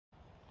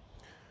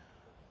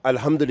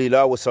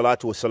Alhamdulillah wa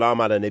salatu wa salam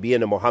ala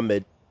nabiyyina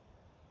Muhammad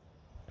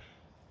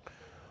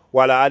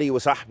wa ala alihi wa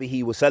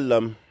sahbihi wa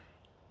sallam.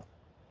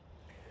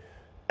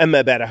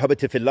 Amma ba'da,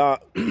 habati fillah.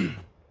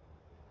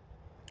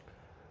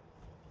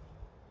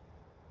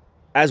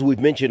 As we've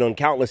mentioned on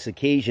countless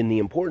occasions, the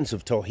importance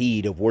of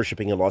Tawheed, of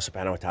worshiping Allah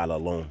subhanahu wa ta'ala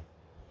alone.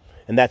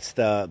 And that's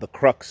the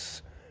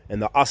crux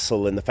and the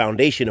asl and the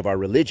foundation of our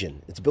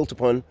religion. It's built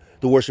upon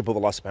the worship of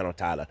Allah subhanahu wa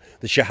ta'ala.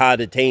 The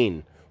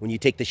shahadatain. When you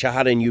take the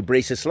shahada and you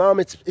embrace Islam,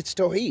 it's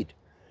Tawheed.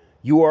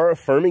 You are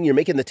affirming, you're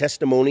making the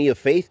testimony of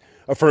faith,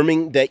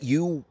 affirming that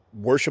you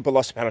worship Allah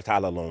subhanahu wa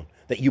ta'ala alone.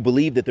 That you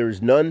believe that there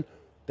is none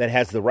that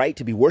has the right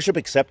to be worshipped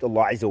except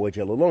Allah azza wa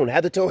jalla alone.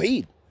 Have the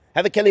Tawheed.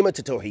 Have the kalima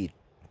to Tawheed.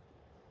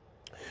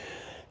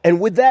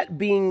 And with that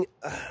being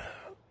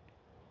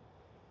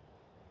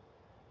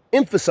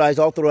emphasized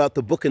all throughout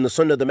the book and the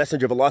sunnah of the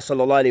Messenger of Allah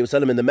sallallahu alayhi wa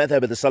sallam and the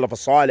madhab of the Salaf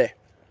as-Salih,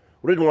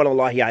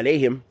 ridwanullahi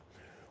alayhim,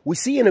 we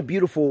see in a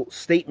beautiful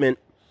statement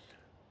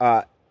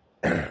of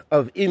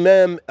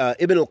Imam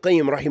Ibn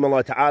al-Qayyim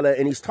rahimahullah ta'ala,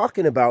 and he's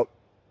talking about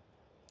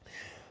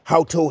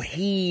how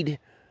Tawheed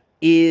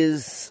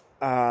is,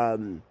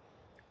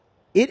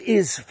 it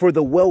is for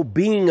the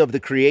well-being of the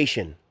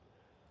creation,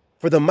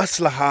 for the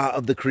maslahah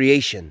of the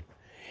creation.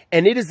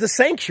 And it is the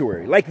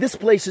sanctuary. Like, this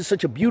place is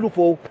such a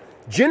beautiful,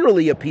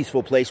 generally a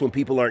peaceful place when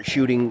people aren't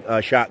shooting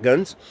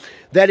shotguns,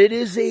 that it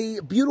is a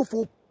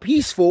beautiful,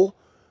 peaceful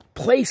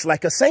place,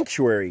 like a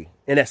sanctuary,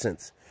 in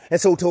essence. And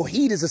so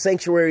Tawheed is a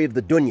sanctuary of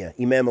the dunya,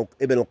 Imam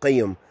Ibn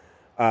al-Qayyim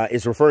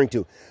is referring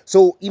to.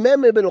 So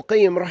Imam Ibn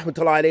al-Qayyim,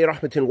 rahmatullahi alayhi,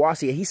 rahmatin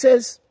wasiya, he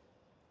says,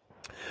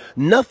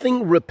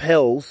 nothing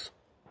repels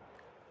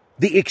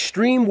the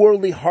extreme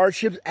worldly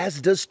hardships as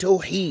does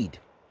Tawheed.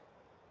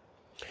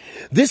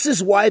 This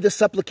is why the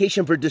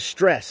supplication for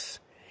distress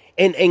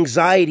and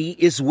anxiety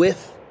is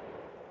with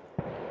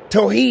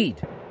Tawheed.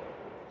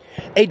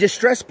 A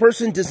distressed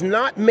person does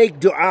not make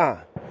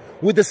dua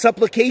with the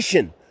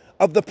supplication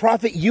of the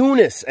Prophet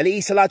Yunus alayhi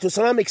salatu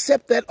wasalam,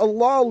 except that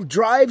Allah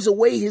drives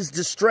away his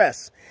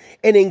distress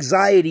and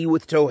anxiety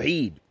with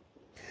Tawheed.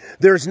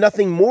 There is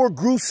nothing more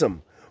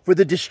gruesome for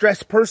the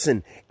distressed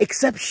person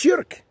except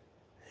shirk.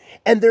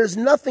 And there's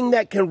nothing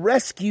that can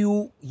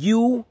rescue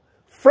you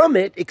from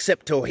it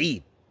except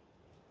Tawheed.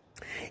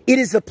 It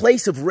is a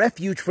place of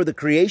refuge for the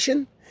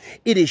creation.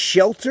 It is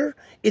shelter.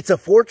 It's a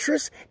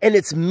fortress, and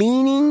it's the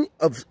meaning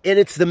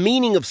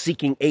of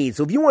seeking aid.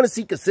 So if you want to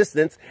seek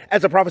assistance,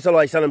 as the Prophet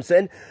ﷺ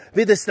said,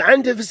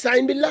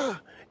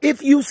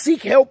 if you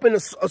seek help and a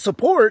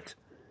support,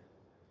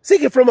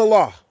 seek it from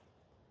Allah.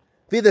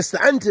 If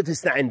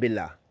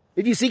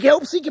you seek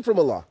help, seek it from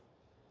Allah.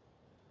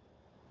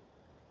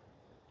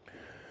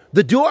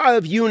 The dua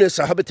of Yunus,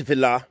 ahabati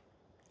fillah,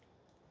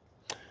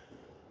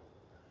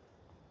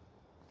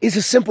 is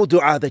a simple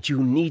dua that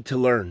you need to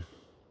learn.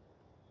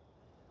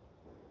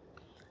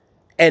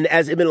 And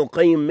as Ibn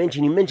al-Qayyim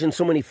mentioned, he mentioned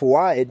so many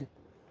fawaid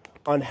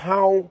on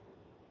how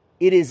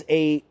it is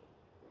a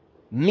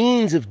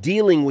means of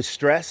dealing with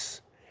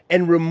stress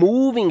and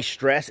removing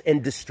stress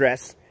and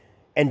distress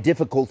and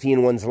difficulty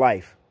in one's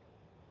life.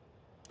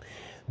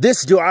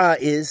 This dua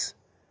is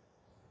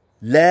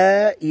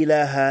La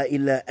ilaha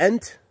illa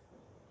ant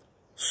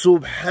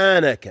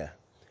subhanaka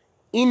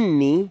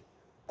inni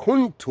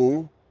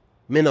kuntu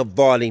min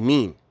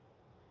al-zalimin.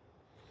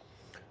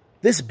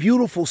 This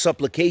beautiful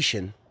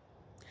supplication,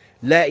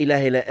 La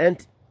ilaha illa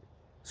ant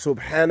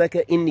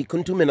subhanaka inni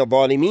kuntu min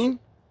al-zalimin,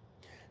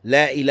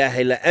 La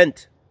ilaha illa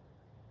ant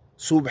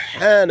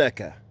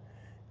subhanaka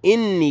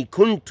inni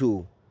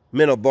kuntu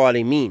min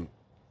al-zalimin,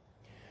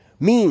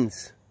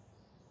 means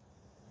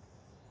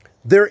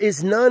there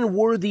is none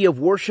worthy of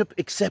worship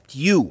except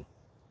you.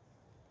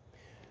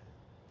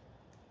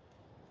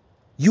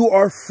 You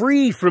are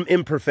free from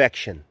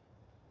imperfection.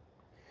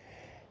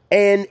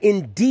 And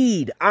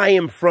indeed, I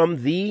am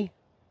from the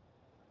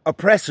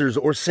oppressors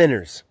or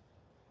sinners.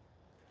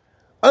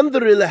 Look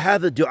at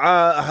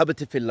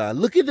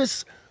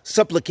this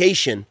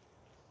supplication,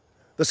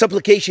 the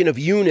supplication of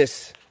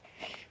Yunus,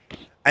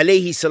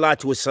 alayhi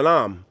salatu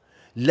wassalam.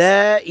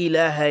 La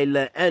ilaha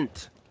illa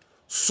ant,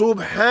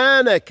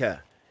 subhanaka,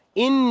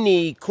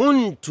 inni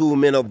kuntu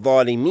min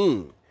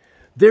al-zalimin.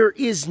 There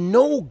is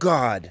no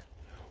God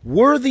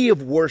worthy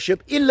of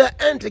worship, illa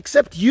ant,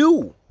 except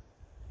you.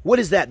 What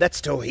is that?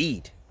 That's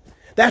Tawheed.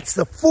 That's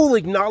the full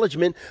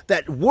acknowledgement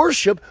that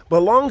worship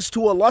belongs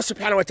to Allah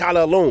subhanahu wa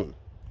ta'ala alone.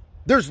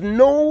 There's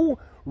no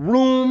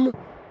room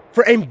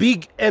for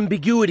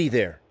ambiguity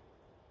there.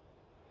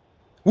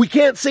 We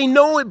can't say,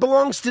 no, it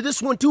belongs to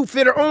this one too.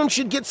 Fir'aun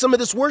should get some of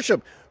this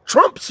worship.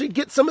 Trump should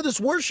get some of this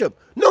worship.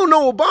 No,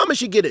 Obama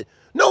should get it.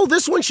 No,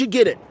 this one should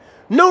get it.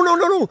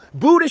 No.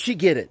 Buddha should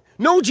get it.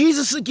 No,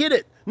 Jesus should get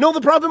it. No,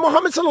 the Prophet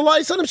Muhammad sallallahu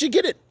alaihi wasallam should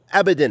get it.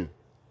 Abadan.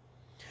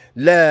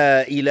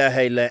 La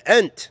ilaha illa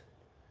ant.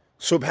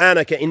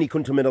 Subhanaka inni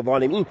kuntu min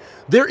al-zalimin.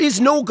 There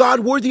is no God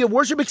worthy of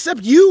worship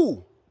except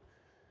you.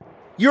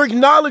 You're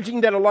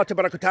acknowledging that Allah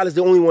Tabaraka Ta'ala is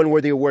the only one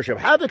worthy of worship.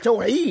 Have the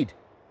Tawheed.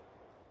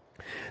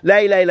 La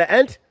ilaha illa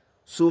ant.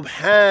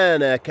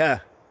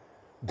 Subhanaka.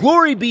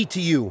 Glory be to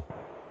you.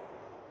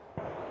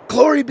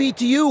 Glory be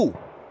to you.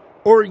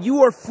 Or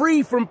you are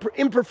free from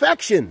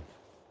imperfection.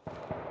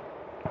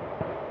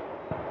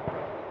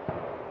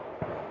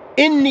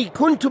 Inni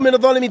kuntu min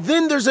adh-dhalimin.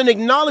 Then there's an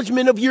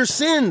acknowledgement of your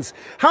sins.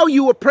 How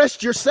you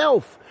oppressed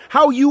yourself.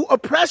 How you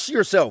oppress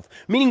yourself.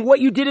 Meaning what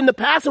you did in the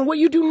past and what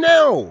you do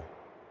now.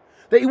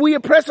 That we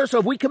oppress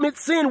ourselves. We commit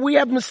sin. We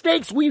have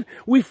mistakes.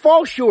 We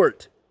fall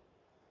short.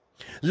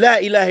 La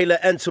ilaha illa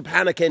ant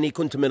subhanaka inni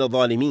kuntu min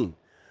adh-dhalimin.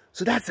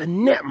 So that's a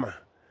ni'mah.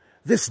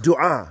 This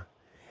dua.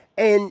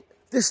 And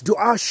this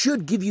dua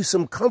should give you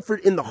some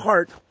comfort in the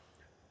heart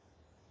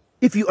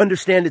if you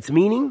understand its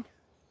meaning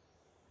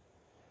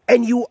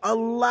and you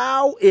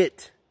allow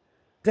it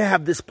to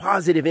have this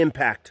positive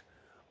impact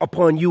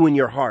upon you and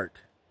your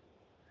heart.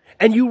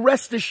 And you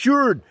rest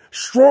assured,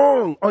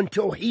 strong on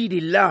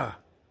Tawheedillah,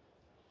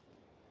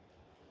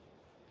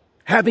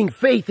 having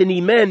faith in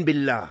Iman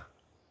Billah,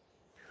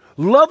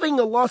 loving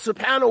Allah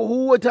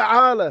subhanahu wa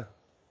ta'ala,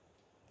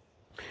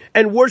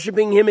 and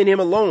worshiping Him and Him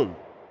alone.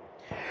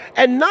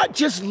 And not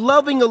just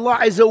loving Allah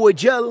Azza wa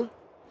Jal,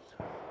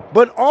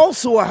 but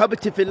also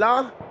ahabati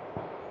fillah,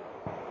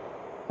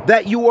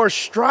 that you are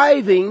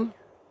striving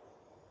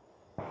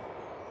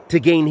to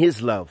gain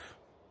His love.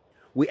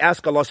 We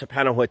ask Allah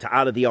subhanahu wa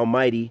ta'ala, the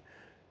Almighty,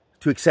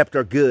 to accept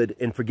our good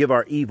and forgive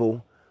our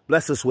evil.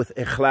 Bless us with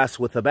ikhlas,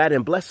 with abad,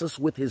 and bless us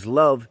with His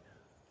love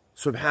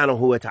subhanahu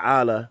wa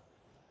ta'ala.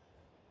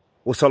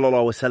 Wa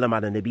sallallahu wa sallam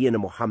ala nabiyyina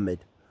Muhammad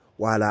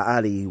wa ala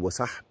alihi wa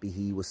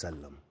sahbihi wa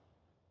sallam.